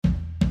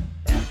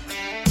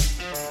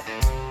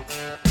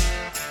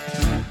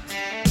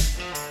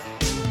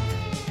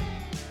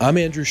I'm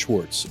Andrew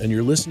Schwartz, and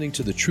you're listening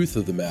to The Truth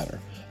of the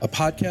Matter, a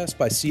podcast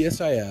by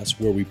CSIS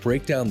where we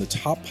break down the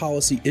top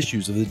policy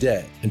issues of the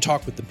day and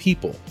talk with the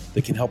people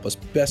that can help us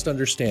best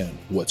understand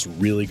what's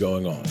really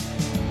going on.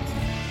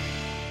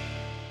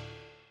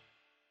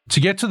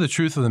 To get to the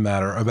truth of the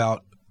matter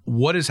about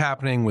what is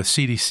happening with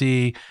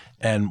CDC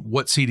and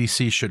what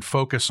CDC should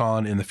focus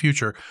on in the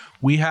future,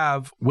 we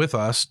have with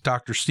us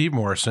Dr. Steve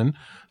Morrison,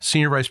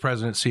 Senior Vice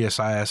President,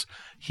 CSIS.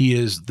 He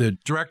is the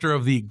Director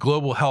of the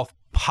Global Health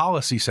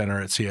Policy Center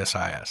at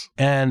CSIS.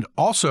 And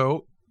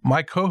also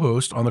my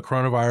co-host on the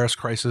Coronavirus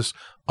Crisis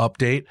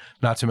Update,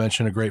 not to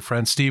mention a great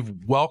friend. Steve,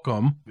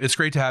 welcome. It's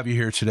great to have you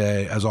here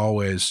today, as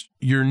always.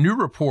 Your new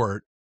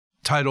report,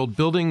 titled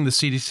Building the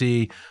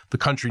CDC the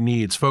Country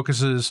Needs,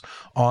 focuses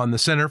on the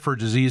Center for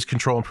Disease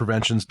Control and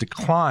Prevention's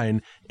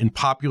decline in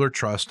popular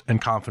trust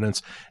and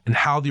confidence and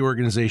how the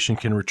organization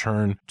can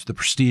return to the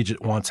prestige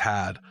it once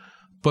had.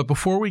 But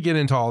before we get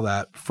into all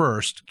that,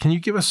 first, can you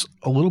give us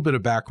a little bit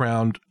of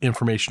background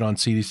information on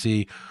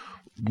CDC?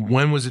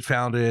 When was it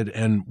founded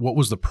and what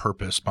was the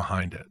purpose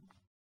behind it?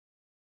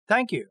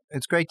 Thank you.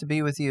 It's great to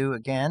be with you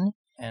again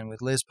and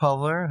with Liz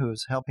Pulver,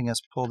 who's helping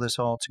us pull this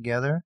all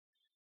together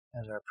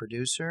as our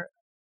producer.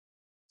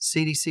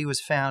 CDC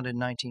was founded in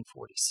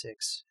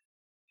 1946.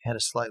 It had a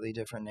slightly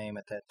different name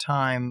at that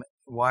time.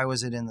 Why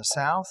was it in the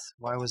South?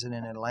 Why was it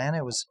in Atlanta?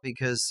 It was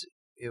because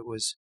it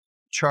was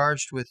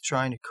charged with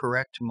trying to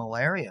correct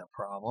malaria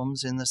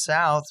problems in the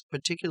South,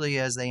 particularly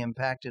as they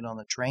impacted on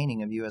the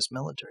training of U.S.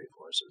 military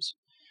forces.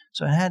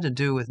 So it had to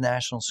do with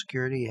national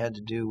security. It had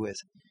to do with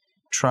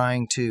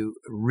trying to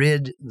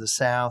rid the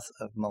South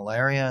of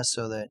malaria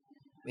so that,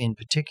 in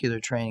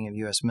particular, training of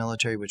U.S.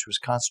 military, which was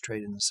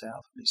concentrated in the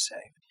South, would be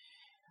safe.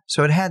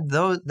 So it had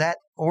that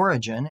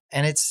origin,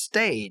 and it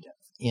stayed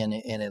in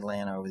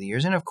Atlanta over the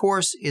years. And, of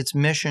course, its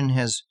mission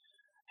has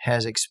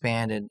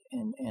expanded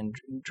and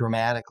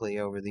dramatically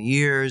over the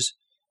years.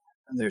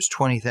 There's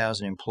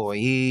 20,000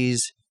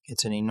 employees.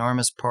 It's an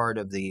enormous part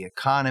of the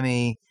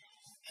economy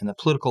and the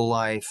political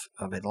life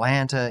of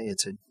Atlanta.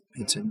 It's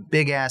a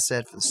big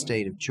asset for the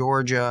state of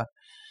Georgia,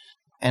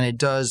 and it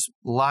does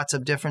lots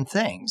of different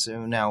things.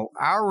 Now,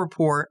 our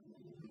report,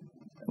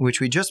 which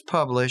we just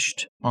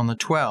published on the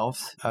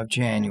 12th of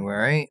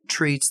January,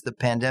 treats the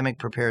pandemic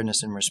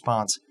preparedness and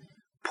response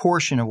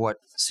portion of what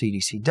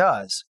CDC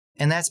does.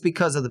 And that's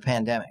because of the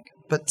pandemic.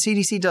 But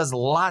CDC does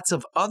lots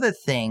of other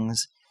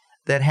things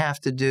that have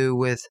to do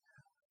with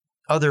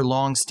other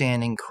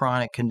longstanding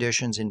chronic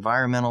conditions,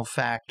 environmental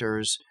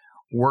factors,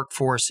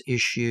 workforce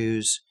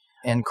issues,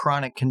 and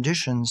chronic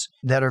conditions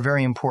that are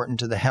very important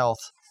to the health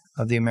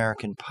of the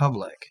American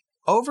public.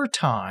 Over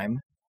time,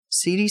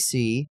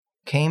 CDC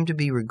came to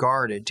be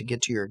regarded, to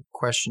get to your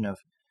question of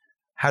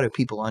how do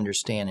people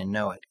understand and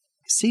know it,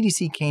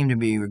 CDC came to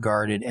be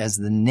regarded as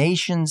the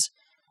nation's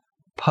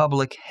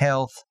public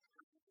health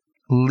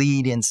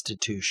lead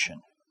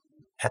institution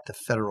at the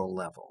federal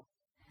level.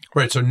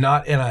 Right, so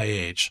not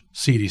NIH,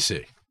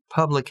 CDC.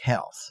 Public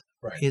health.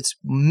 Right. Its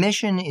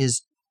mission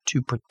is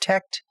to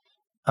protect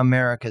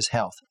America's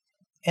health.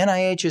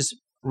 NIH is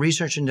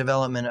research and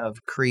development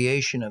of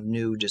creation of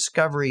new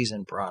discoveries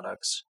and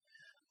products.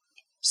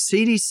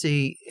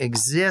 CDC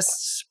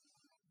exists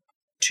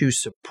to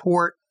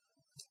support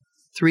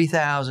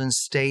 3,000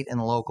 state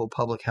and local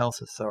public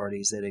health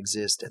authorities that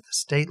exist at the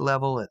state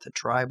level, at the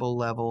tribal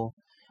level,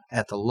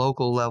 at the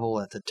local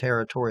level, at the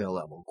territorial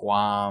level,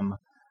 Guam,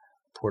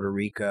 Puerto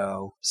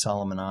Rico,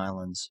 Solomon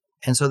Islands.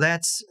 And so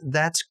that's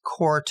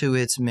core to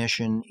its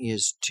mission,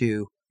 is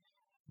to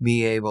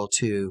be able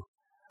to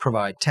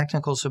provide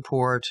technical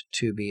support,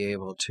 to be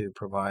able to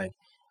provide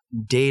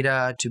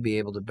data, to be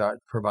able to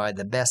provide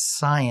the best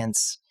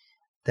science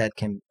that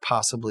can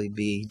possibly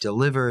be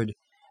delivered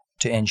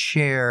and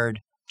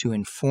shared to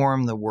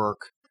inform the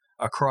work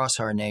across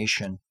our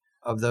nation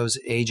of those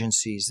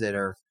agencies that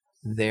are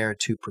there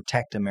to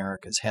protect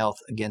America's health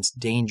against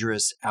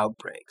dangerous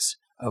outbreaks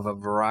of a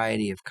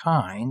variety of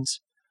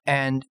kinds.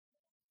 And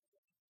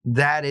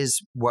that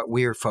is what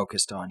we're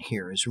focused on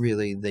here, is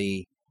really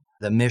the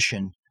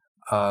mission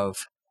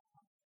of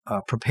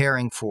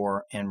preparing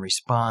for and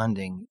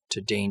responding to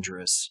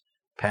dangerous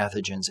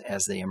pathogens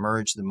as they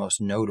emerge, the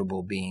most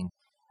notable being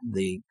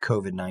the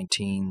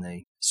COVID-19,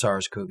 the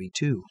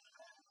SARS-CoV-2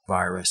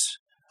 virus.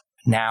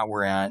 Now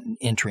we're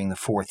entering the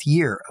fourth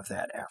year of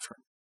that effort.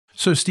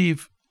 So,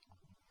 Steve,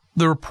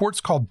 the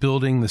report's called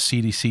Building the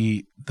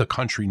CDC the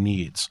Country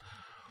Needs.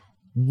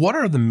 What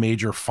are the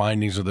major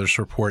findings of this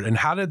report, and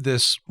how did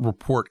this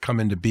report come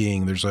into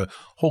being? There's a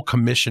whole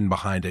commission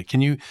behind it. Can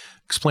you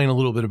explain a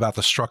little bit about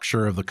the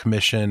structure of the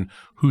commission,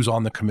 who's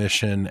on the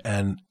commission,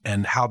 and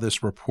how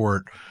this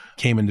report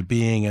came into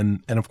being,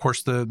 and of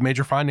course, the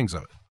major findings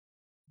of it?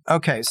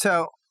 Okay,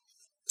 so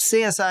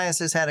CSIS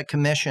has had a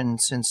commission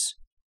since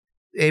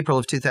April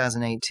of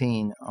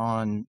 2018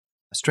 on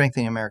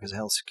strengthening America's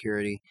health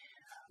security.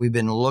 We've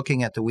been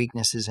looking at the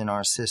weaknesses in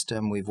our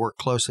system. We've worked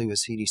closely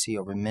with CDC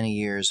over many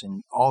years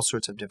in all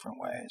sorts of different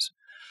ways.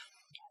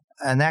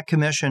 And that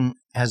commission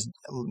has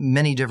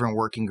many different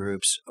working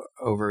groups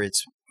over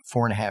its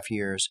 4.5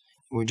 years.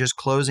 We're just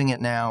closing it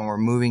now, and we're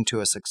moving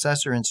to a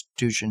successor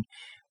institution,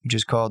 which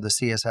is called the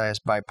CSIS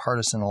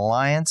Bipartisan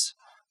Alliance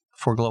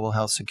for Global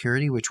Health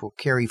Security, which will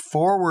carry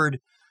forward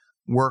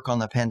work on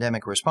the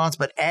pandemic response,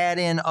 but add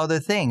in other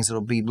things.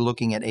 It'll be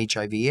looking at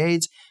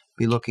HIV/AIDS,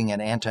 be looking at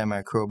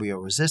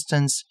antimicrobial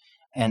resistance,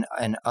 and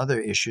other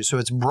issues. So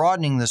it's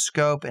broadening the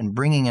scope and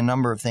bringing a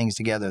number of things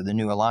together, the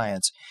new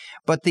alliance.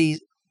 But the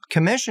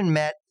commission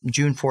met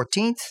June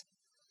 14th,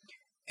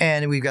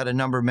 and we've got a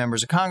number of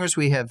members of Congress.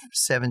 We have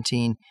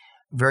 17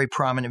 very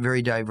prominent,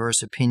 very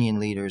diverse opinion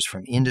leaders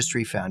from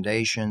industry,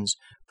 foundations,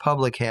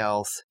 public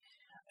health,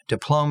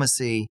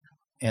 diplomacy,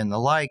 and the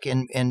like.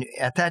 And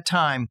at that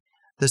time,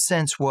 the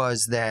sense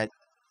was that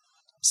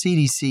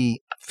CDC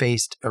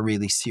faced a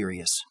really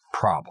serious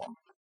problem.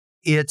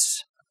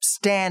 Its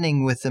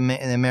standing with the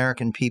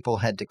American people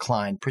had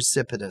declined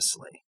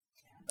precipitously.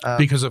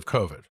 Because of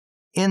COVID.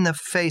 In the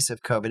face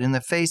of COVID, in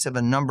the face of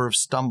a number of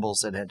stumbles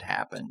that had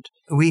happened.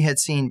 We had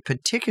seen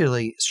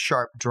particularly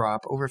sharp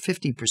drop, over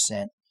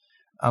 50%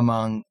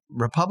 among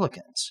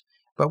Republicans.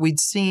 But we'd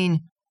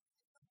seen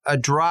a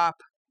drop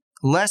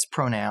less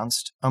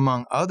pronounced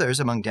among others,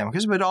 among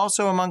Democrats, but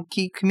also among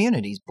key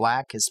communities,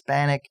 Black,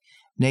 Hispanic,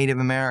 Native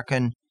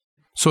American.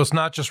 So it's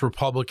not just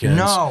Republicans.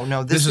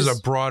 No. This is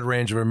a broad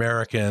range of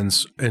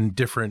Americans in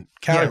different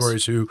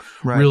categories who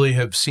really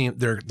have seen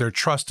their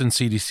trust in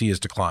CDC has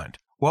declined.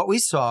 What we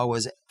saw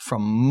was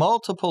from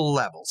multiple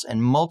levels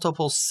and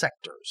multiple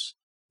sectors,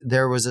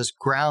 there was this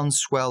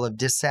groundswell of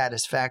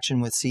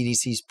dissatisfaction with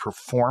CDC's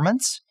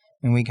performance,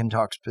 and we can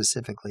talk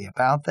specifically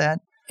about that,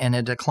 and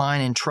a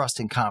decline in trust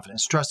and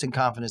confidence. Trust and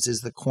confidence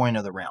is the coin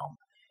of the realm.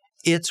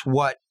 It's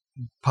what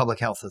public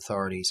health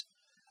authorities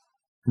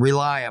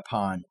rely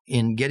upon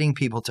in getting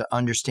people to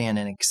understand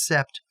and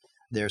accept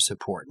their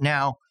support.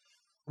 Now,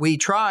 we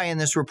try in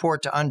this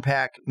report to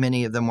unpack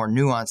many of the more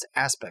nuanced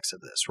aspects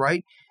of this,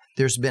 right?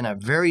 There's been a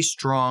very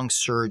strong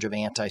surge of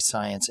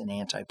anti-science and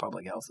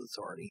anti-public health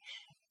authority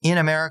in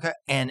America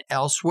and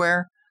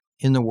elsewhere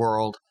in the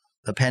world.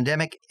 The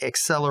pandemic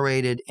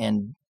accelerated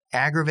and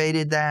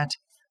aggravated that.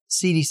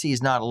 CDC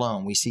is not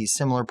alone. We see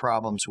similar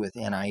problems with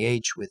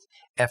NIH, with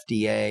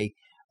FDA,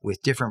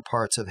 with different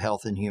parts of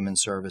health and human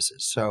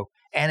services.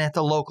 And at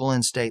the local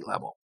and state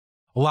level.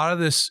 A lot of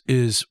this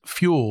is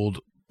fueled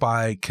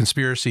by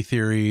conspiracy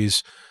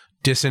theories,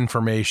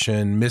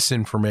 disinformation,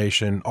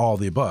 misinformation, all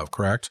the above,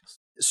 correct?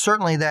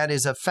 Certainly that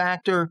is a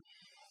factor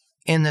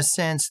in the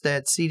sense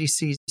that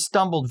CDC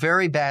stumbled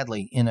very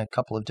badly in a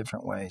couple of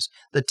different ways.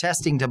 The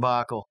testing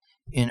debacle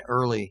in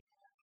early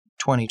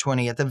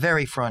 2020 at the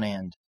very front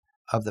end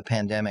of the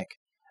pandemic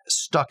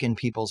stuck in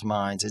people's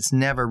minds. It's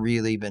never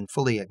really been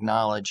fully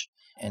acknowledged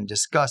and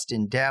discussed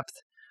in depth.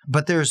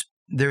 But there's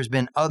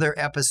been other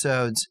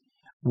episodes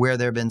where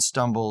there have been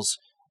stumbles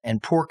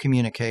and poor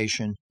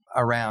communication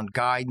around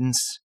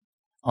guidance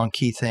on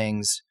key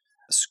things,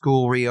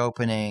 school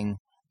reopening,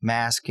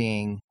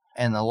 masking,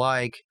 and the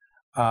like.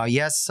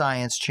 Yes,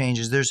 science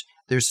changes. There's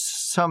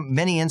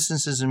many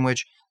instances in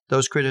which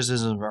those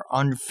criticisms are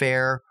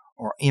unfair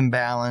or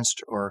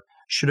imbalanced or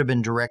should have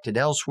been directed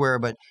elsewhere,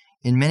 but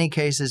in many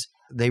cases,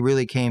 they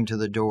really came to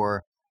the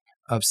door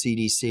of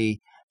CDC.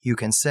 You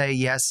can say,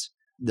 yes,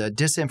 the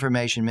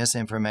disinformation,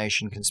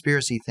 misinformation,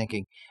 conspiracy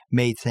thinking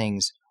made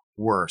things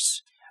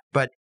worse.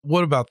 But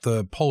what about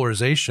the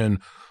polarization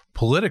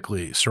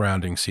politically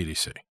surrounding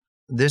CDC?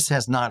 This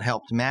has not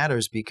helped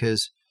matters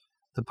because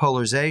the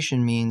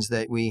polarization means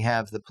that we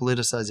have the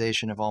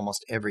politicization of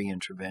almost every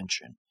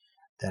intervention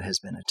that has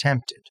been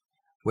attempted,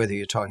 whether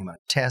you're talking about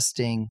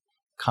testing,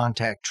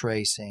 contact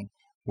tracing,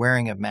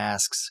 wearing of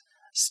masks,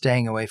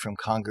 staying away from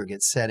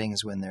congregate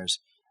settings when there's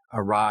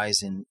a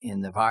rise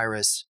in the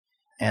virus,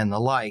 and the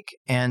like.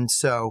 And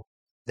so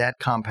that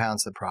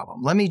compounds the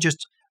problem. Let me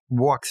just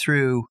walk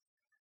through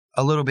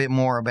a little bit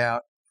more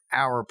about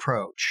our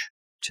approach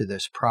to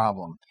this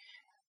problem.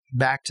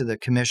 Back to the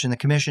commission. The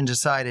commission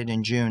decided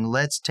in June,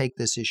 let's take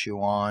this issue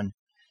on.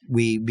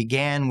 We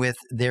began with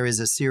there is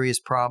a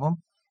serious problem.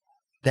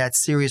 That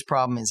serious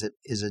problem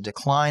is a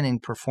decline in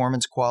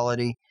performance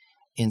quality,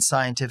 in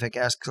scientific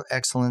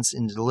excellence,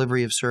 in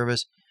delivery of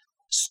service,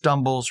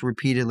 stumbles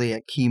repeatedly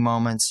at key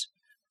moments.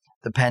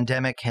 The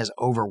pandemic has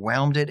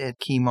overwhelmed it at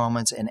key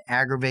moments and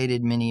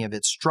aggravated many of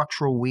its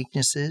structural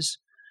weaknesses.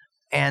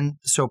 And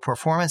so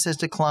performance has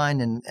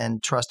declined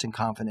and trust and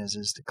confidence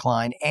has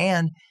declined.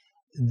 And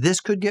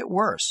this could get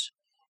worse.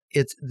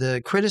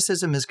 The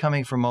criticism is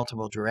coming from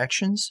multiple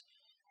directions.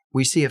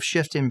 We see a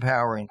shift in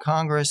power in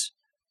Congress.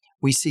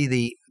 We see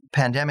the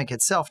pandemic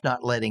itself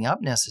not letting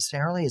up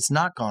necessarily. It's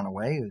not gone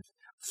away.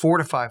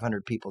 400 to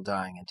 500 people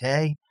dying a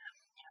day.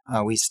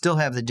 We still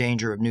have the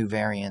danger of new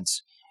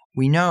variants.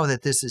 We know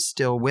that this is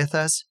still with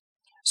us.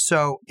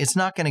 So it's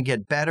not going to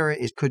get better.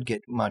 It could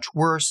get much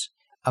worse.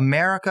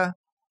 America,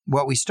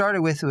 what we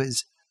started with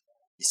was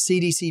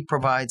CDC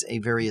provides a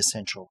very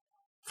essential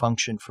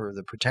function for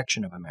the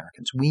protection of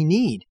Americans. We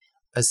need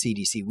a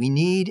CDC. We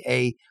need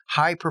a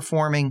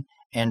high-performing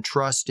and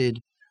trusted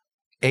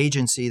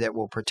agency that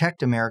will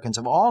protect Americans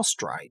of all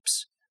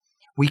stripes.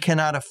 We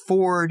cannot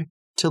afford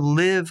to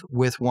live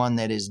with one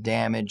that is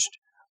damaged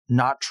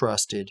not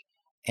trusted,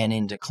 and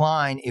in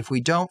decline. If we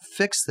don't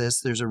fix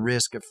this, there's a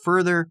risk of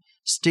further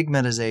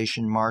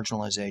stigmatization,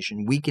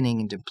 marginalization,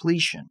 weakening, and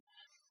depletion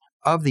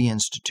of the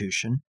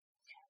institution.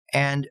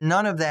 And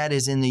none of that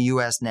is in the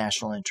U.S.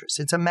 national interest.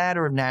 It's a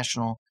matter of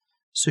national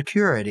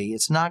security.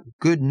 It's not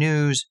good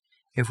news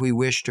if we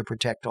wish to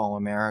protect all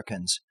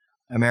Americans.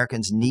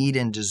 Americans need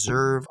and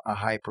deserve a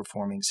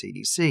high-performing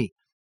CDC.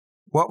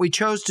 What we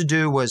chose to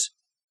do was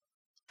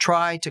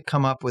try to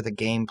come up with a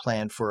game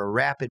plan for a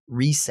rapid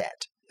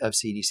reset of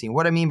CDC. And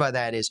what I mean by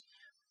that is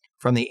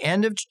from the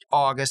end of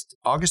August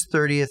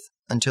 30th,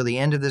 until the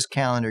end of this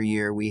calendar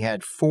year, we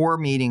had 4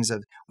 meetings.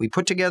 We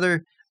put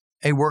together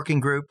a working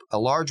group, a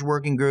large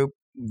working group,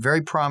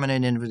 very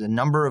prominent in a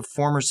number of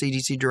former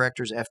CDC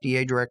directors,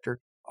 FDA director,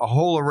 a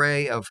whole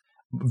array of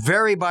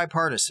very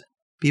bipartisan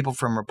people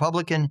from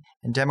Republican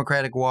and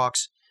Democratic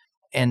walks.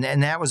 And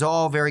that was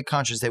all very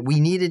conscious that we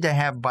needed to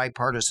have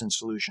bipartisan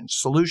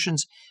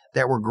solutions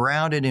that were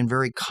grounded in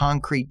very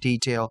concrete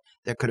detail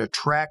that could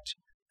attract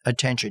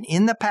attention.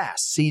 In the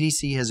past,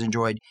 CDC has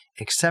enjoyed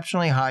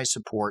exceptionally high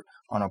support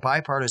on a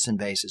bipartisan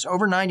basis,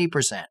 over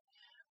 90%.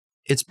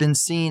 It's been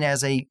seen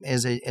as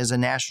a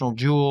national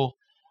jewel.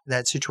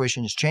 That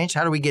situation has changed.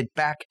 How do we get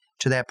back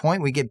to that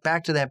point? We get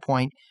back to that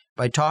point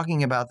by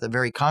talking about the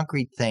very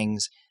concrete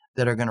things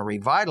that are going to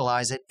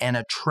revitalize it and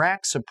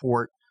attract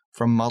support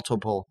from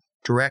multiple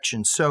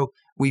directions. So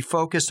we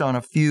focused on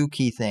a few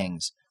key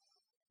things.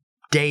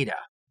 Data.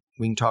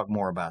 We can talk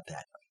more about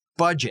that.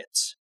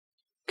 Budgets.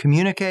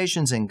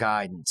 Communications and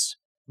guidance.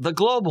 The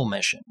global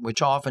mission,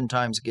 which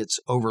oftentimes gets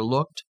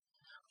overlooked.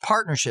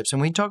 Partnerships.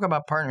 And when we talk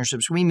about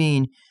partnerships, we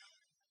mean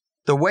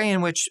the way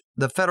in which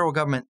the federal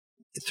government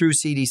through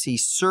CDC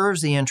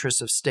serves the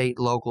interests of state,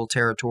 local,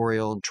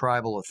 territorial, and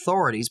tribal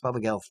authorities,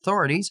 public health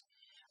authorities,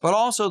 but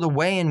also the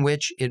way in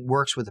which it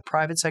works with the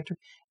private sector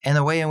and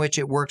the way in which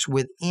it works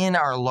within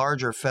our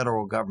larger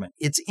federal government.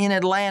 It's in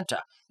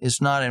Atlanta.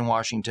 It's not in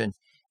Washington.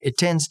 It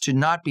tends to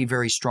not be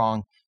very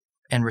strong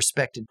and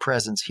respected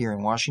presence here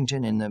in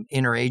Washington, in the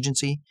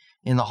interagency,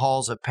 in the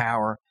halls of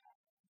power,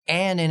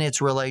 and in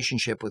its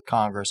relationship with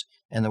Congress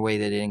and the way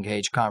that it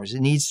engaged Congress. It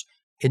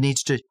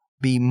needs to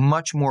be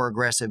much more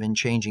aggressive in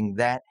changing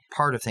that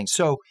part of things.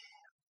 So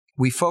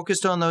we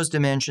focused on those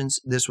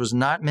dimensions. This was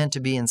not meant to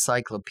be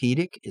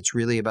encyclopedic. It's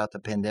really about the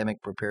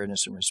pandemic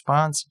preparedness and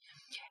response.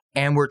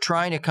 And we're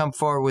trying to come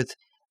forward with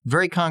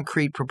very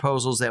concrete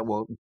proposals that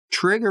will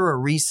trigger a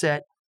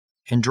reset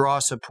and draw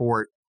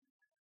support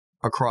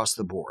across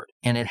the board.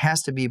 And it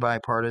has to be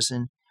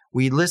bipartisan.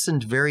 We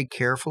listened very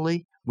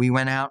carefully. We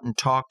went out and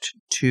talked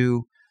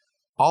to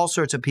all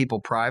sorts of people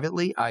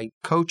privately. I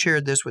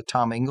co-chaired this with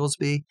Tom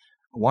Inglesby,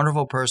 a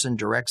wonderful person,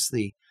 directs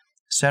the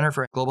Center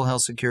for Global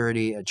Health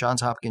Security at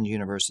Johns Hopkins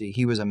University.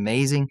 He was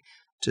amazing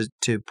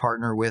to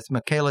partner with.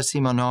 Michaela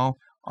Simoneau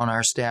on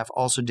our staff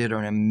also did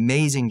an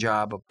amazing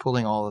job of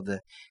pulling all of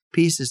the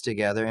pieces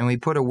together. And we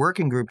put a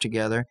working group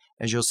together,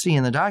 as you'll see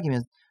in the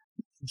document,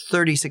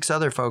 36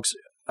 other folks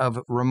of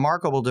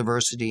remarkable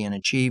diversity and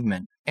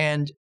achievement.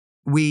 And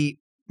we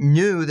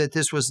knew that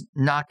this was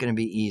not going to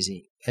be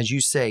easy. As you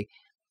say,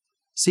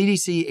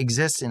 CDC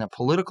exists in a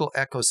political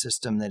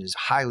ecosystem that is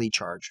highly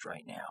charged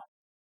right now.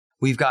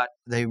 We've got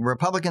the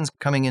Republicans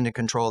coming into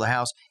control of the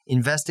House,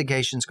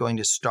 investigations going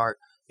to start,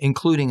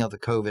 including of the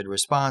COVID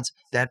response.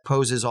 That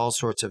poses all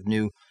sorts of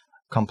new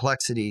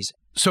complexities.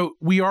 So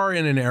we are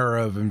in an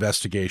era of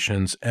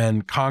investigations,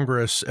 and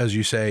Congress, as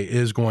you say,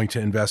 is going to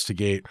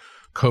investigate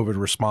COVID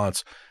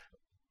response.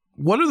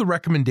 What are the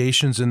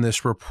recommendations in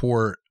this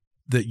report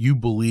that you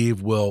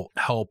believe will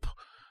help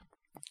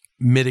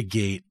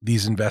mitigate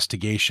these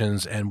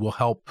investigations and will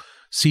help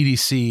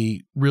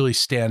CDC really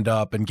stand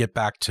up and get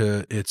back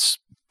to its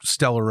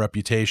stellar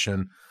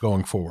reputation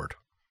going forward?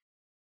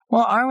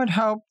 Well, I would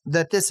hope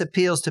that this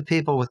appeals to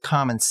people with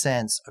common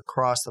sense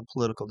across the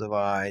political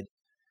divide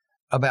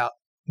about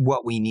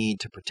what we need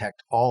to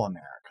protect all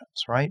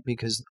Americans, right?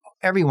 Because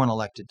everyone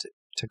elected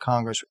to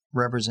Congress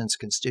represents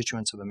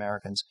constituents of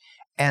Americans,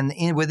 and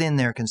within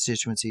their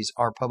constituencies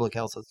are public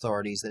health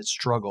authorities that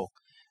struggle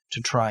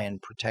to try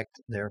and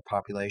protect their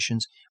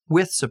populations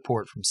with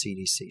support from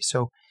CDC.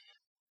 So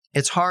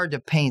it's hard to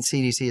paint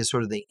CDC as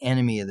sort of the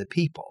enemy of the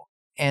people.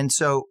 And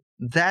so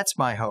that's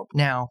my hope.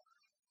 Now,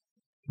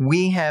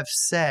 we have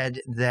said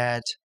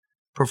that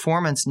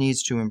performance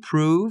needs to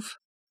improve,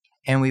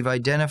 and we've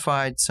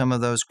identified some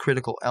of those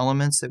critical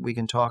elements that we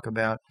can talk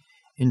about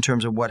in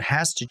terms of what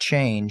has to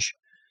change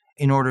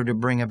in order to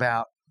bring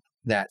about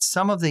that.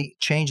 Some of the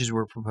changes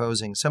we're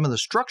proposing, some of the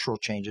structural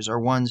changes, are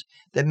ones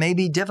that may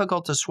be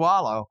difficult to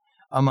swallow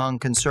among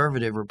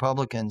conservative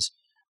Republicans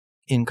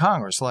in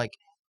Congress. Like,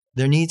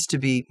 there needs to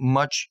be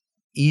much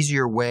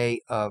easier way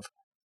of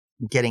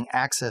getting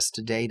access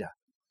to data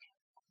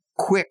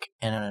quick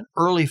and in an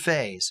early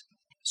phase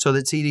so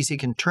that CDC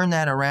can turn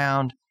that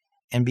around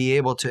and be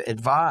able to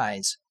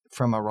advise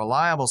from a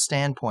reliable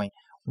standpoint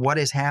what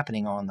is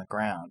happening on the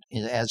ground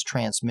as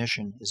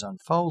transmission is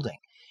unfolding.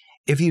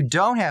 If you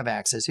don't have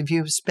access, if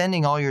you're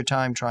spending all your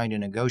time trying to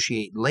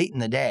negotiate late in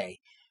the day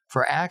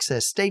for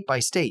access state by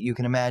state, you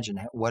can imagine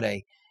what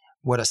a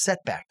what a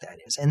setback that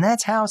is. And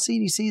that's how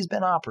CDC has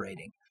been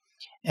operating.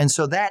 And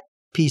so that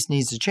piece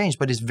needs to change,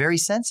 but it's very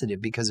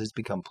sensitive because it's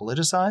become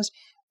politicized.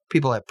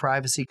 People have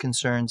privacy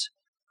concerns.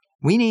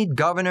 We need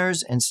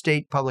governors and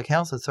state public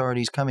health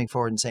authorities coming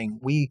forward and saying,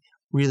 we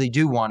really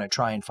do want to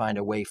try and find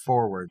a way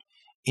forward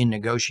in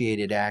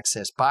negotiated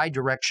access,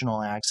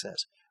 bi-directional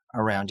access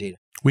around data.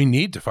 We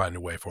need to find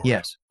a way forward.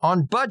 Yes,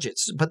 on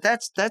budgets, but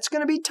that's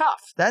going to be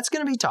tough. That's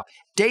going to be tough.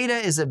 Data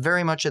is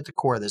very much at the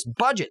core of this.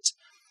 Budgets.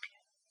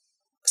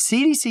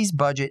 CDC's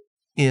budget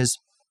is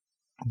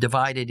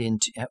divided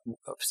into,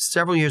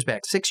 several years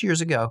back, 6 years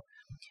ago,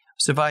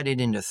 it's divided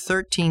into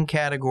 13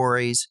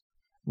 categories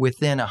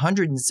within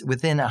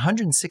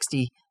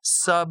 160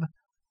 sub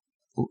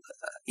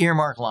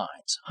earmark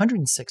lines,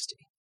 160,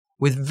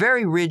 with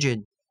very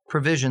rigid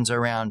provisions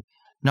around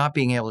not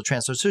being able to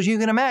transfer. So as you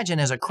can imagine,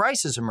 as a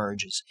crisis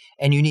emerges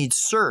and you need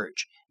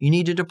surge, you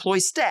need to deploy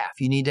staff,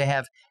 you need to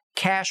have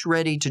cash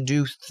ready to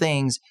do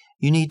things,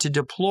 you need to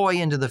deploy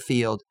into the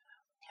field.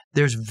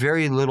 There's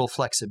very little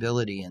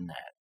flexibility in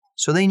that.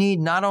 So they need,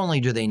 not only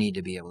do they need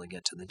to be able to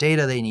get to the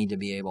data, they need to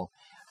be able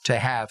to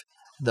have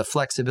the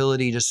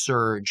flexibility to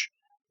surge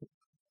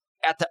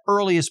at the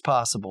earliest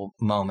possible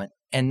moment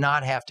and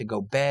not have to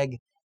go beg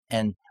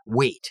and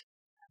wait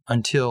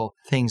until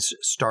things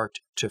start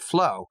to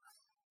flow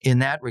in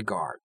that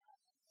regard.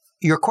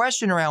 Your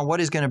question around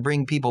what is going to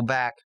bring people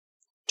back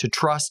to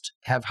trust,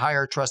 have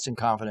higher trust and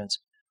confidence,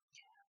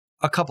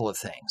 a couple of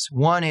things.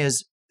 One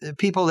is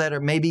people that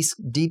are maybe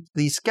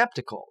deeply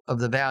skeptical of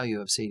the value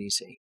of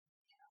CDC.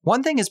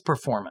 One thing is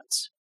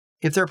performance.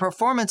 If their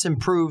performance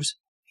improves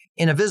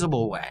in a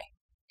visible way,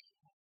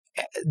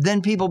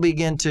 then people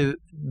begin to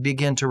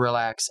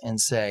relax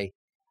and say,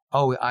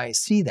 oh, I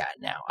see that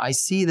now. I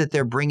see that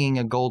they're bringing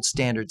a gold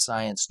standard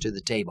science to the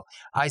table.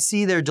 I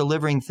see they're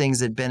delivering things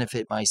that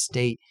benefit my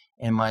state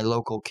and my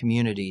local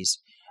communities.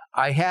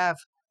 I have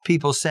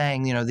people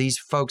saying, these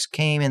folks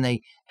came and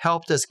they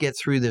helped us get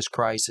through this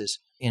crisis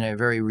in a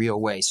very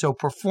real way. So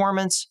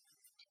performance,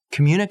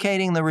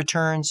 communicating the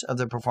returns of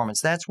the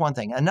performance, that's one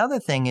thing. Another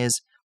thing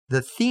is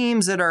the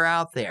themes that are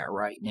out there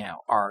right now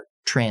are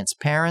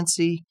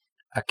transparency,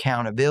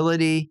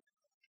 accountability,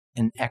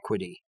 and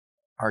equity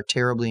are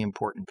terribly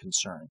important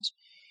concerns.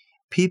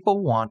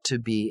 People want to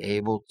be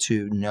able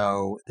to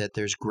know that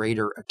there's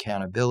greater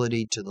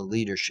accountability to the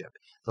leadership.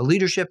 The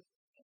leadership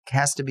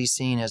has to be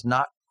seen as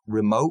not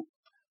remote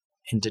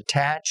and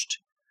detached,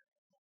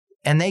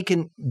 and they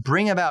can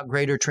bring about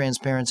greater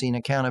transparency and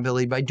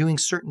accountability by doing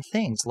certain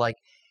things, like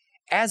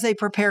as they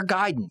prepare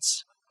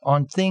guidance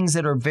on things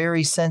that are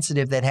very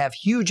sensitive, that have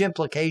huge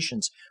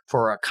implications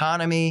for our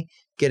economy,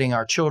 getting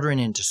our children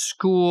into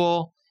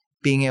school,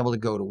 being able to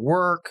go to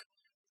work.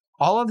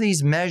 All of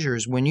these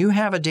measures, when you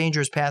have a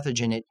dangerous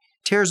pathogen, it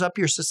tears up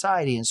your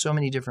society in so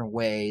many different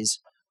ways.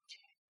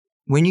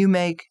 When you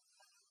make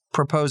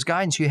proposed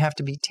guidance, you have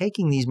to be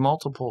taking these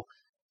multiple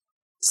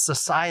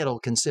societal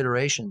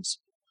considerations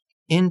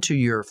into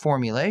your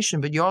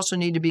formulation, but you also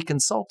need to be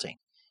consulting.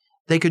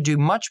 They could do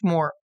much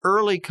more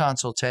early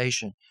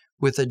consultation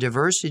with a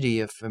diversity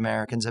of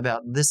Americans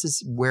about this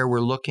is where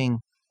we're looking,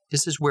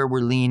 this is where we're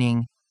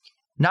leaning,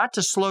 not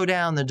to slow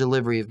down the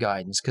delivery of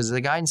guidance, because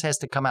the guidance has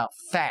to come out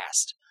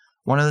fast.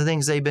 One of the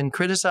things they've been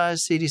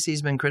criticized,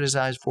 CDC's been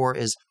criticized for,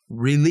 is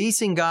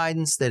releasing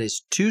guidance that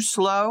is too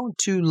slow,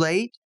 too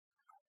late,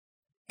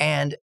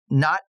 and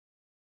not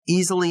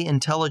easily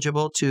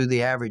intelligible to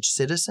the average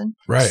citizen.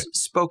 Right.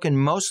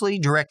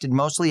 Directed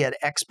mostly at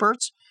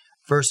experts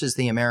versus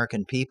the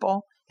American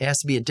people. It has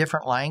to be a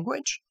different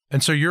language.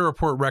 And so your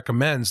report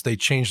recommends they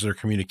change their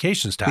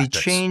communications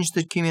tactics. We change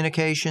the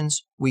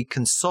communications. We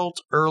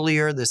consult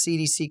earlier. The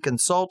CDC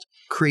consult,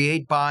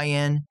 create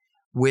buy-in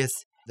with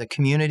the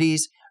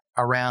communities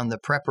around the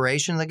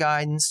preparation of the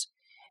guidance,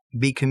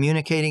 be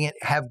communicating it,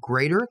 have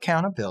greater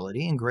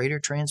accountability and greater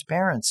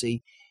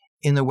transparency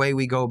in the way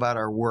we go about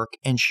our work,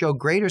 and show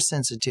greater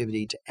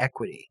sensitivity to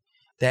equity.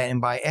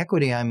 And by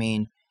equity, I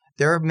mean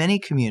there are many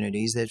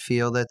communities that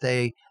feel that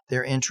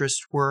their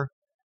interests were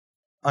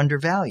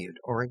undervalued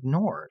or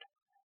ignored.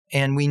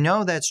 And we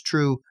know that's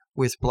true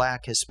with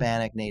Black,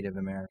 Hispanic, Native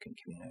American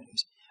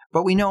communities.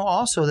 But we know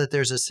also that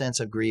there's a sense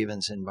of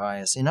grievance and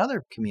bias in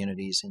other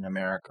communities in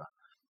America,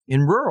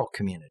 in rural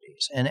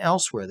communities and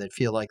elsewhere, that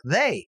feel like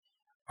they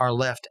are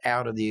left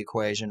out of the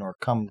equation or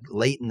come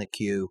late in the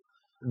queue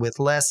with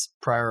less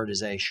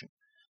prioritization.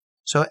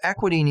 So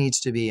equity needs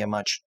to be a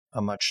much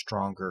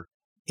stronger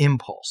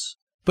impulse.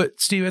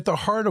 But Steve, at the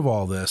heart of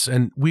all this,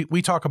 and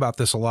we talk about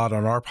this a lot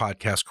on our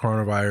podcast,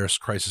 Coronavirus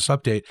Crisis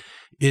Update,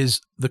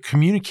 is the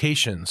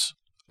communications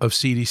of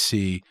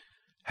CDC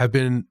have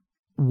been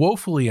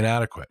woefully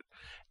inadequate.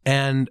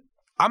 And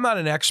I'm not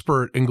an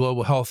expert in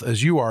global health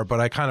as you are, but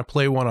I kind of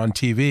play one on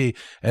TV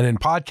and in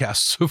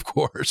podcasts, of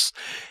course.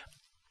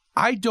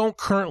 I don't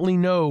currently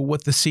know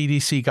what the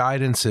CDC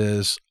guidance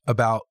is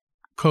about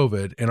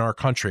COVID in our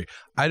country.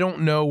 I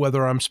don't know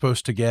whether I'm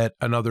supposed to get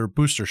another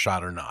booster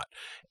shot or not.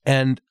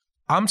 And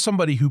I'm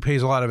somebody who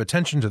pays a lot of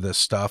attention to this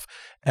stuff,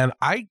 and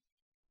I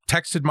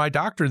texted my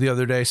doctor the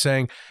other day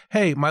saying,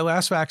 hey, my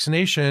last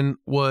vaccination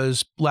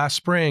was last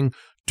spring.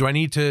 Do I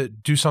need to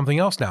do something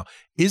else now?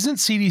 Isn't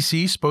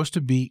CDC supposed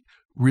to be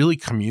really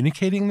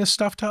communicating this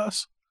stuff to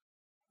us?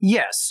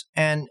 Yes.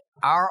 And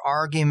our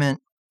argument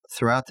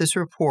throughout this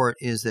report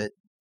is that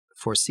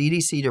for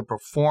CDC to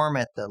perform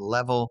at the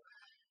level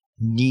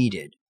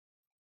needed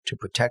to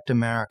protect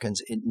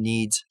Americans, it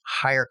needs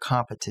higher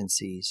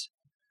competencies,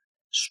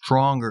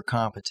 stronger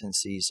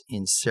competencies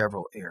in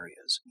several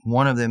areas.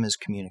 One of them is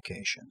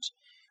communications.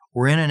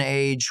 We're in an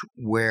age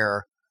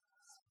where,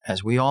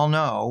 as we all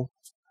know,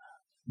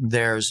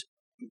 there's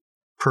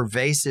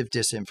pervasive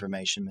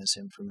disinformation,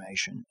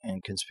 misinformation,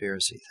 and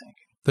conspiracy thinking.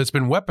 That's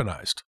been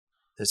weaponized.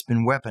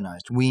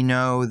 We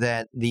know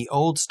that the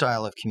old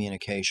style of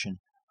communication,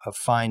 of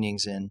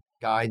findings and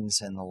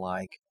guidance and the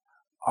like,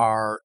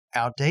 are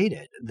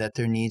outdated, that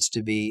there needs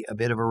to be a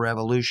bit of a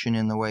revolution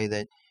in the way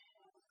that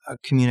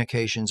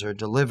communications are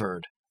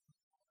delivered.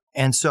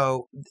 And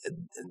so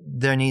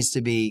there needs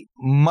to be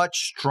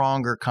much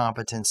stronger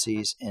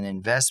competencies and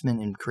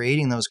investment in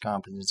creating those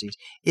competencies.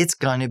 It's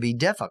going to be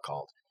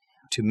difficult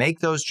to make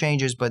those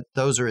changes, but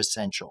those are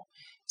essential.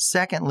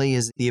 Secondly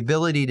is the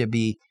ability to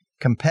be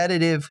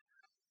competitive,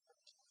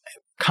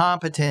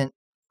 competent,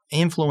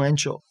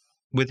 influential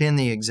within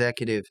the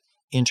executive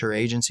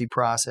interagency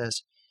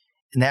process.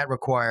 And that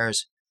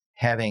requires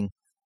having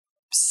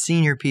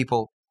senior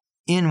people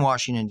in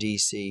Washington,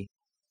 D.C.,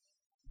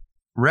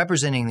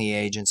 representing the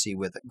agency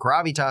with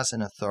gravitas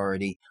and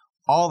authority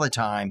all the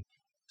time.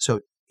 So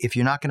if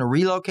you're not going to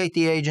relocate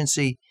the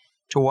agency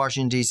to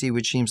Washington, D.C.,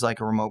 which seems like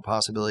a remote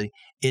possibility,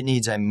 it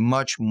needs a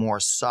much more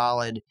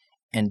solid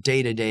and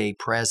day-to-day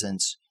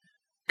presence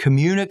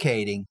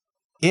communicating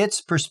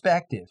its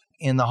perspective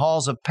in the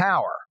halls of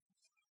power,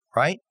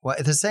 right? Well,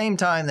 at the same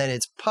time that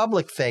its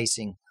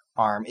public-facing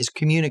arm is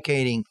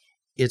communicating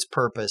its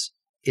purpose,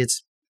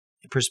 its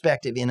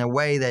perspective in a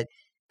way that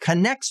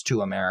connects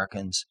to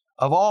Americans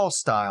of all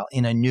style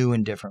in a new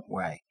and different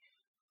way.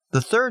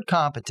 The third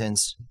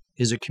competence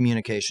is a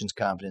communications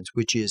competence,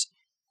 which is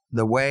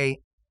the way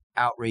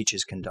outreach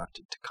is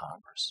conducted to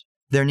Congress.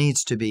 There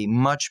needs to be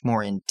much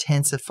more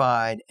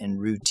intensified and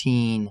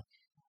routine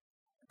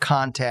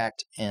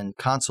contact and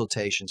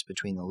consultations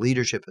between the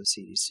leadership of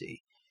CDC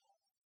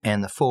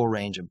and the full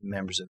range of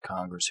members of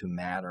Congress who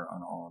matter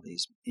on all of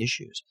these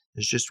issues.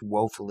 There's just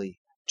woefully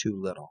too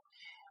little.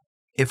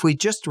 If we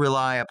just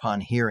rely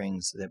upon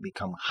hearings that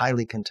become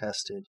highly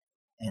contested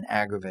and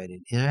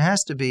aggravated, it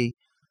has to be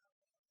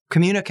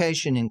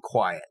communication in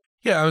quiet.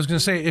 Yeah, I was going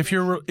to say, if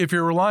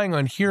you're relying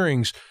on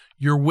hearings,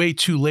 you're way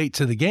too late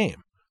to the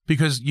game,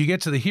 because you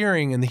get to the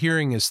hearing and the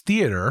hearing is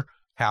theater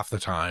half the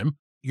time.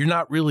 You're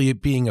not really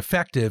being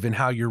effective in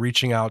how you're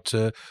reaching out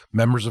to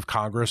members of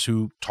Congress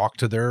who talk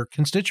to their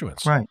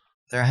constituents. Right.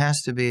 There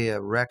has to be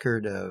a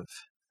record of,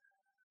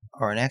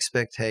 or an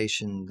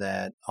expectation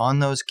that on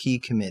those key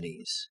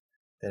committees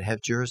that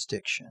have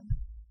jurisdiction,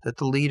 that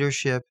the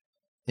leadership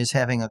is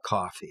having a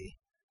coffee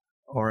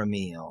or a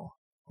meal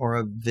or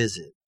a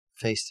visit,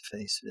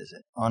 face-to-face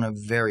visit, on a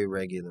very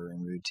regular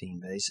and routine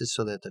basis,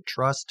 so that the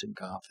trust and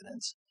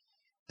confidence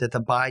that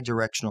the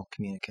bidirectional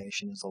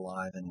communication is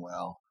alive and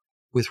well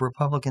with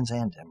Republicans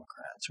and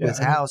Democrats, with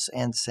House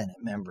and Senate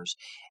members.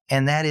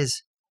 And that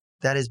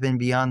has been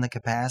beyond the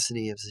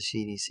capacity of the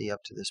CDC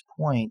up to this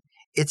point.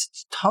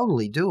 It's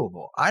totally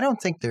doable. I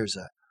don't think there's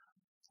a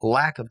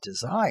lack of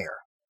desire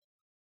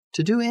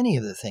to do any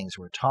of the things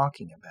we're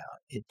talking about.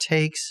 It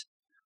takes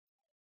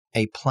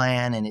a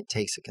plan and it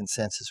takes a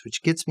consensus,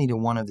 which gets me to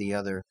one of the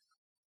other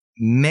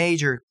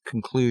major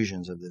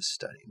conclusions of this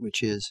study,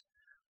 which is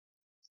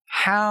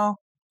how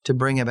to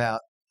bring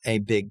about a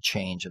big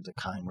change of the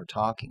kind we're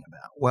talking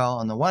about. Well,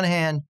 on the one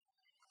hand,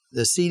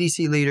 the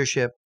CDC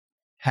leadership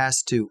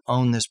has to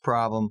own this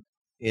problem.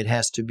 It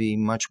has to be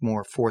much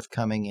more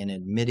forthcoming in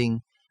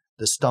admitting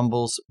the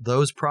stumbles,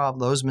 those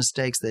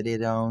mistakes that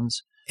it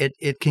owns.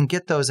 It can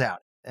get those out.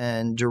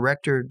 And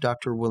Director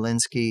Dr.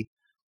 Walensky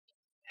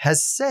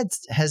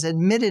has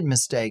admitted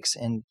mistakes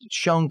and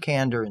shown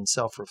candor and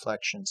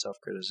self-reflection,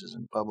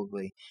 self-criticism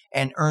publicly,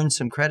 and earned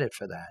some credit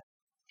for that.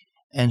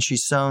 And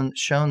she's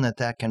shown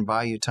that can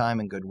buy you time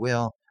and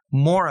goodwill.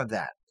 More of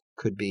that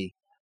could be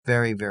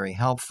very, very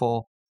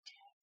helpful.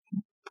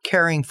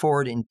 Carrying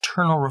forward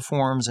internal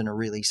reforms in a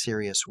really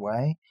serious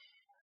way.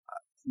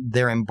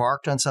 They're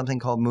embarked on something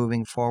called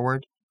Moving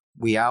Forward.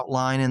 We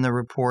outline in the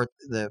report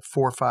the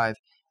 4 or 5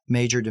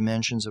 major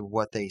dimensions of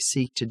what they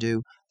seek to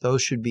do.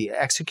 Those should be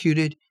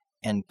executed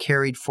and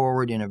carried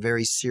forward in a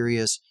very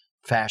serious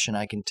fashion.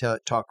 I can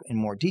talk in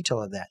more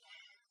detail of that.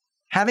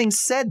 Having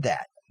said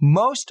that,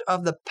 most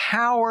of the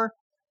power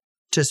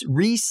to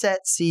reset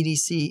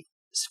CDC's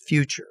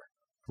future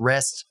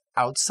rests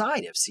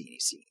outside of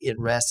CDC. It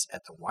rests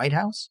at the White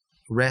House,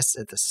 rests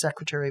at the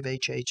Secretary of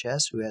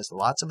HHS, who has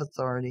lots of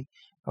authority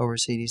over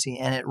CDC,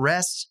 and it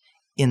rests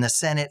in the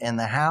Senate and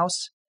the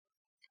House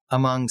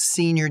among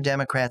senior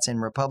Democrats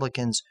and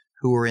Republicans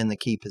who are in the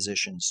key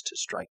positions to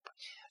strike.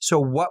 So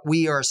what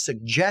we are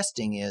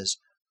suggesting is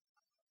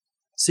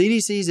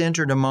CDC's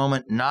entered a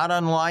moment not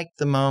unlike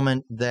the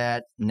moment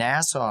that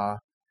NASA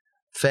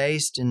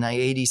faced in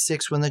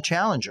 86 when the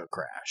Challenger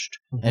crashed.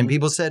 Mm-hmm. And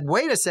people said,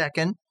 wait a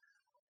second,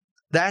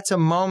 that's a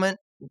moment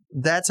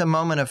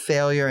of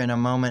failure and a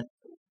moment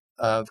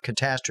of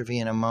catastrophe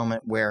and a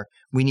moment where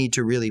we need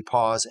to really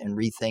pause and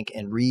rethink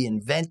and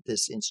reinvent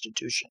this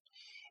institution.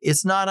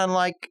 It's not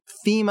unlike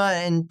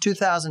FEMA in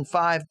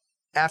 2005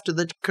 after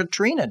the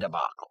Katrina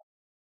debacle.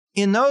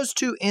 In those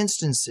two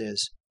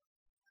instances,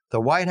 the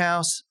White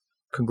House,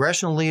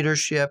 congressional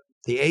leadership,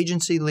 the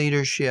agency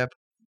leadership,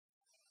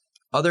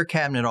 other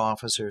cabinet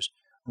officers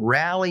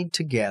rallied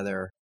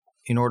together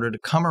in order to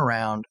come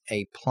around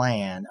a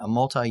plan, a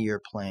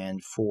multi-year plan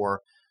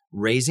for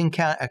raising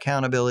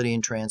accountability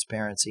and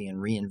transparency and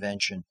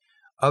reinvention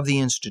of the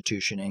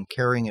institution and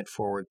carrying it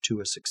forward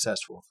to a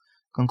successful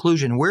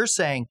conclusion. We're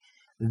saying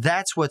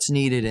that's what's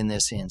needed in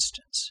this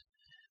instance,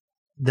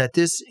 that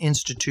this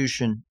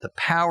institution, the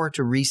power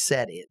to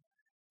reset it,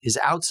 is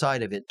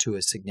outside of it to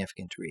a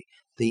significant degree.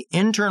 The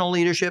internal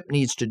leadership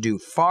needs to do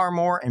far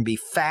more and be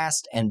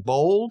fast and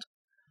bold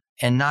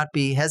and not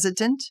be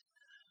hesitant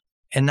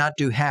and not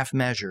do half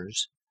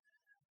measures.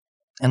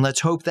 And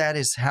let's hope that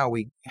is how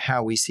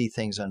we see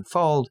things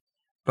unfold.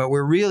 But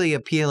we're really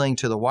appealing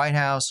to the White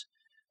House,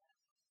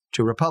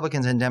 to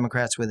Republicans and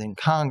Democrats within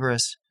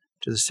Congress,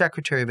 to the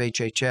Secretary of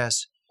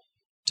HHS,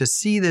 to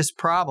see this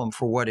problem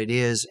for what it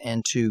is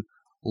and to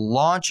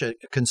launch a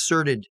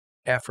concerted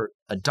effort,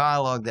 a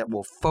dialogue that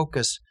will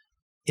focus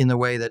in the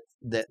way that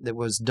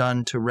was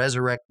done to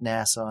resurrect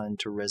NASA and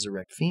to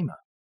resurrect FEMA.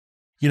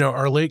 You know,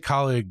 our late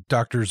colleague,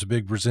 Dr.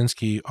 Zbig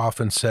Brzezinski,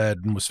 often said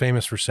and was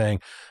famous for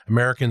saying,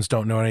 Americans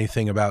don't know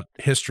anything about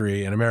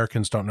history and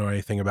Americans don't know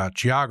anything about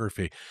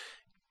geography.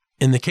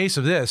 In the case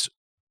of this,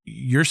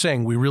 you're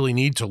saying we really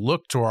need to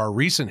look to our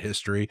recent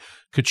history,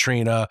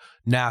 Katrina,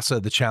 NASA,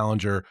 the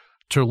Challenger,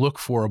 to look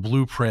for a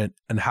blueprint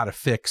and how to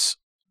fix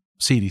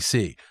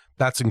CDC.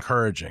 That's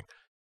encouraging.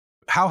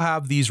 How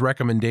have these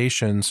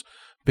recommendations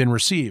been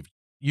received?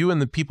 You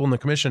and the people in the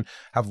commission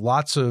have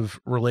lots of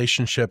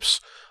relationships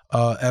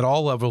at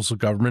all levels of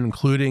government,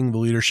 including the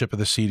leadership of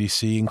the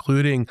CDC,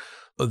 including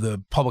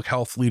the public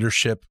health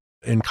leadership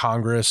in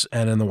Congress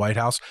and in the White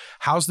House.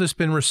 How's this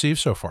been received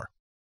so far?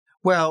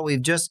 Well,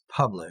 we've just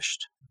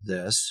published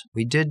this.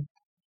 We did,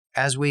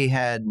 as we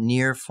had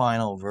near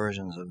final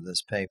versions of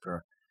this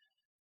paper,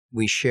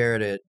 we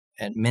shared it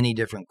at many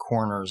different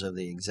corners of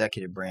the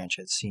executive branch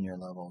at senior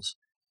levels,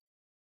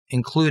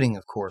 including,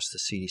 of course, the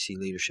CDC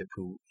leadership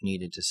who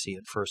needed to see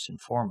it first and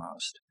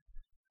foremost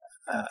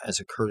as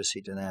a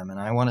courtesy to them. And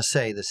I want to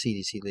say the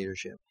CDC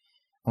leadership,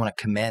 I want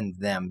to commend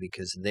them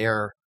because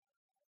their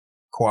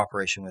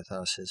cooperation with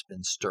us has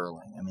been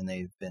sterling. I mean,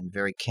 they've been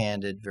very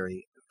candid,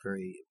 very,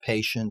 very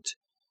patient,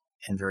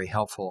 and very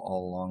helpful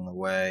all along the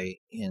way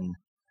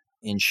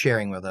in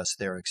sharing with us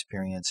their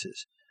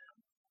experiences.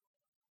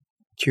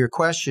 To your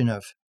question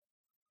of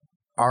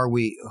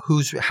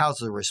how's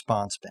the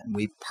response been?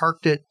 We've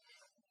parked it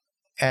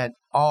at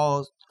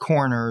all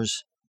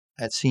corners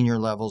at senior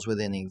levels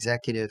within the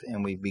executive,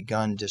 and we've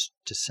begun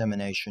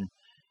dissemination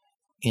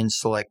in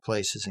select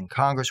places in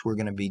Congress. We're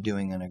going to be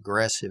doing an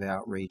aggressive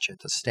outreach at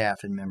the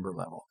staff and member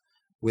level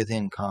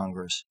within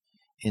Congress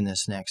in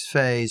this next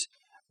phase.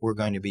 We're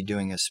going to be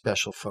doing a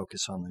special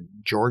focus on the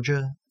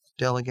Georgia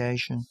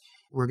delegation.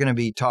 We're going to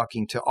be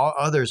talking to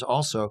others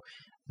also.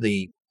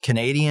 The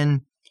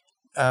Canadian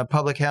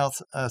Public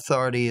Health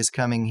Authority is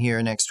coming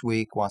here next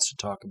week, wants to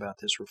talk about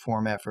this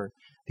reform effort.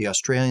 The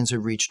Australians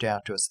have reached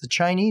out to us. The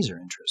Chinese are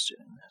interested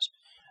in this.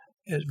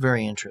 It's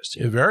very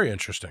interesting. Very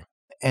interesting.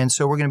 And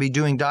so we're going to be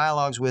doing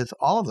dialogues with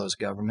all of those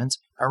governments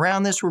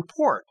around this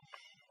report.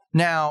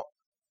 Now,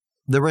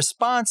 the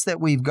response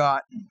that we've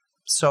gotten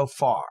so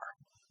far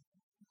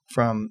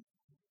from,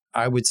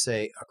 I would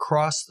say,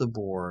 across the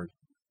board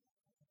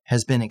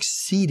has been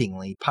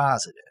exceedingly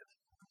positive.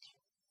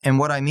 And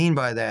what I mean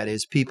by that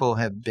is people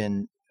have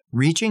been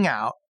reaching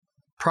out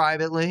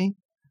privately,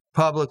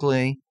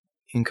 publicly,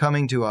 in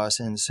coming to us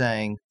and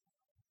saying,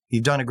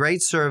 you've done a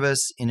great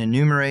service in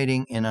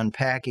enumerating and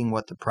unpacking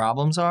what the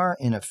problems are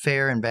in a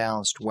fair and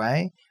balanced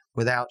way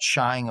without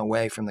shying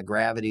away from the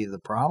gravity of the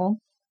problem.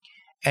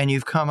 And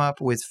you've come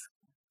up with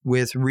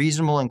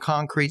reasonable and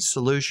concrete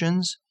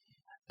solutions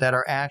that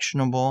are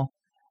actionable.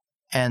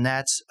 And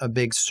that's a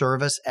big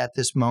service at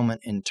this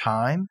moment in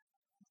time.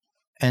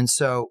 And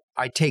so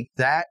I take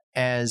that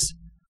as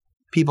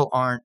people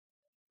aren't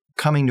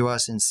coming to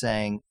us and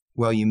saying,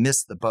 well, you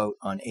missed the boat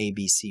on A,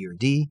 B, C, or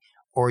D,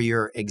 or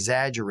you're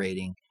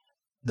exaggerating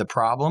the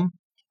problem,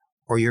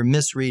 or you're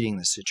misreading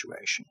the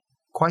situation.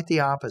 Quite the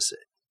opposite.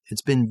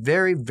 It's been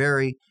very,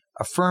 very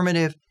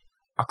affirmative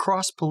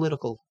across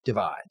political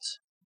divides.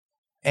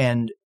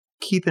 And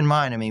keep in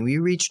mind, I mean, we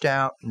reached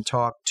out and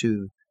talked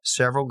to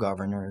several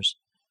governors,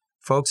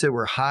 folks that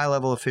were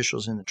high-level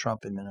officials in the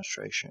Trump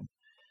administration,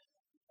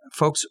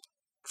 folks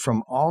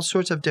from all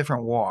sorts of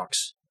different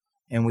walks,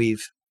 and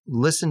we've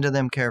listened to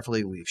them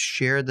carefully. We've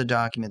shared the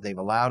document. They've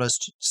allowed us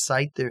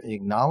to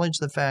acknowledge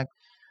the fact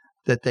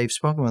that they've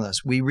spoken with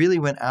us. We really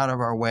went out of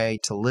our way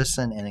to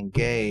listen and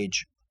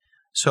engage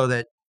so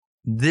that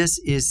this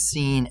is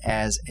seen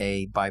as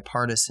a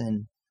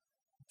bipartisan,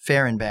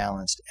 fair and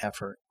balanced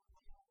effort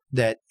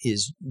that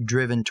is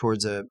driven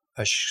towards a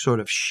sort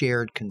of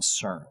shared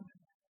concern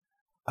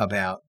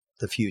about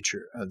the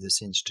future of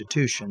this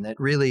institution that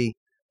really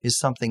is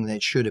something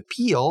that should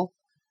appeal.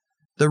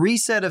 The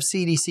reset of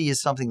CDC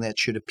is something that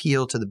should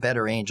appeal to the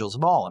better angels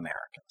of all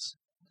Americans,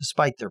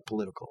 despite their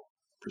political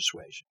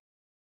persuasion.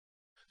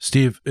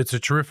 Steve, it's a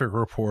terrific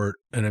report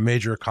and a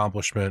major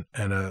accomplishment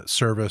and a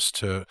service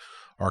to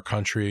our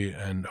country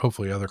and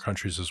hopefully other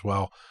countries as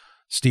well.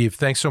 Steve,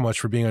 thanks so much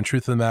for being on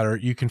Truth of the Matter.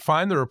 You can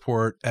find the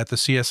report at the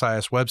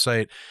CSIS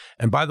website.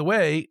 And by the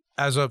way,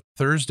 as of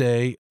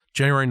Thursday,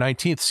 January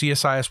 19th,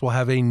 CSIS will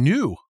have a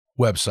new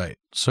website.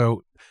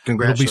 So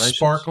it'll be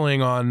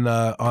sparkling on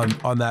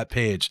that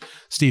page.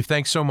 Steve,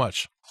 thanks so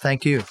much.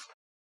 Thank you.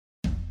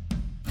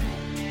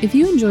 If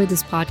you enjoyed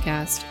this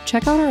podcast,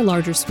 check out our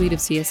larger suite of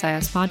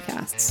CSIS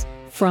podcasts.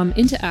 From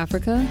Into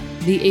Africa,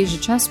 The Asia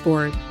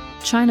Chessboard,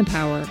 China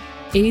Power,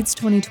 AIDS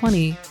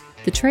 2020,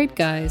 The Trade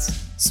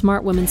Guys,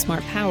 Smart Women,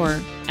 Smart Power,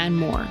 and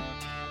more.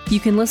 You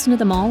can listen to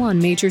them all on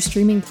major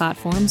streaming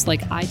platforms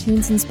like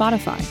iTunes and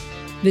Spotify.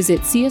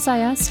 Visit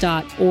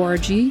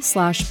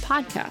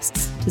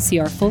csis.org/podcasts to see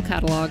our full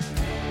catalog.